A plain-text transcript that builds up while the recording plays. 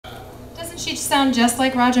Doesn't she sound just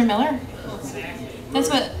like Roger Miller? That's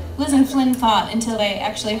what Liz and Flynn thought until they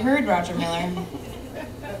actually heard Roger Miller.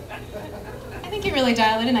 I think you really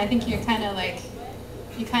dial it in. I think you're kind of like,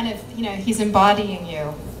 you know, he's embodying you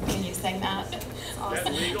when you sing that. It's awesome.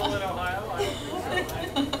 That's legal in Ohio?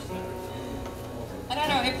 I don't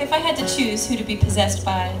know, if I had to choose who to be possessed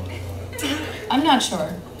by, I'm not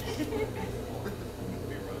sure.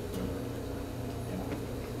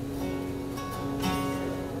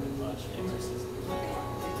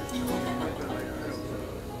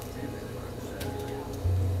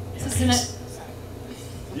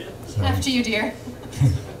 After you, dear.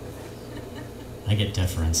 I get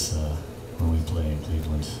deference when we play in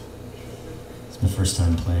Cleveland. It's my first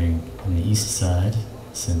time playing on the East Side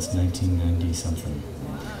since 1990-something.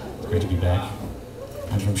 It's great to be back.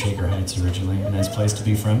 I'm from Shaker Heights originally. A nice place to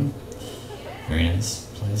be from. Very nice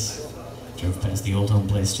place. Drove past the old home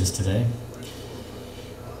place just today.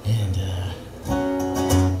 And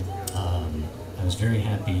I was very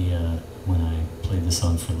happy when I played the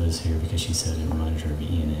song for Liz here because she said it reminded her of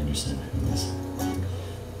Ian Anderson, who was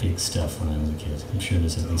big stuff when I was a kid. I'm sure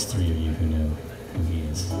there's at least 3 of you who know who he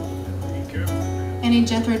is. Any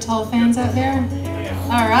Jethro Tull fans out there?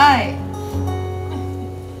 All right.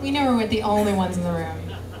 We know we're the only ones in the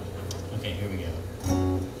room. Okay, here we go.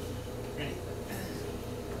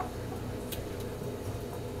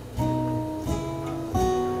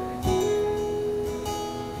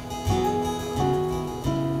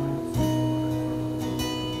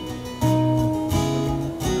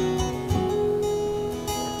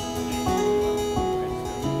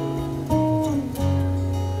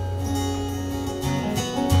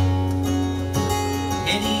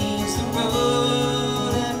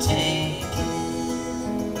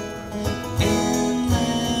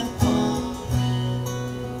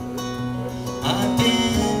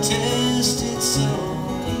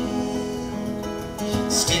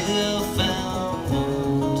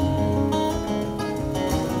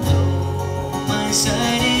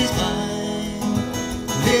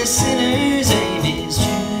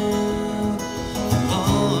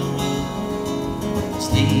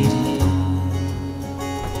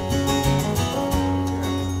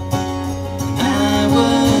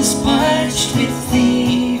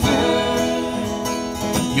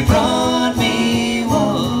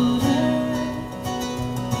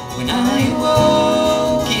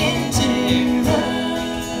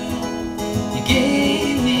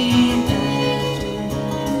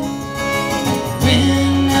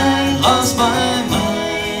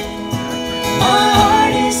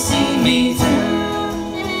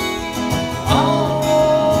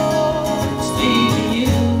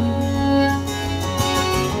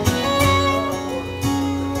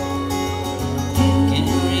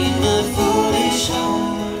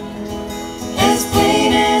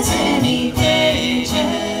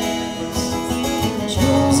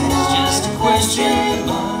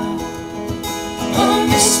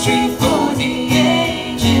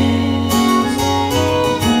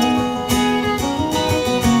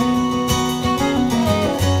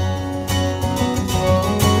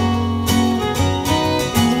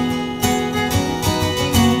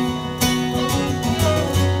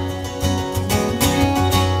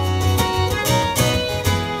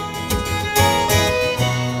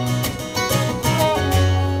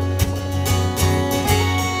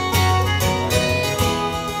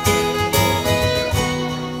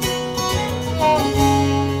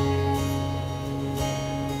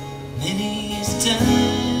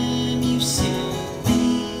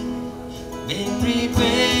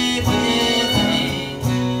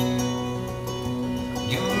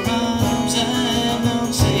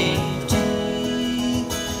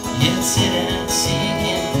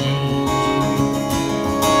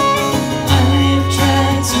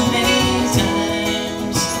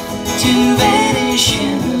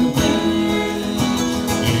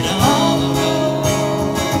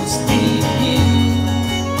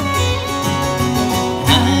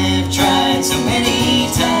 So many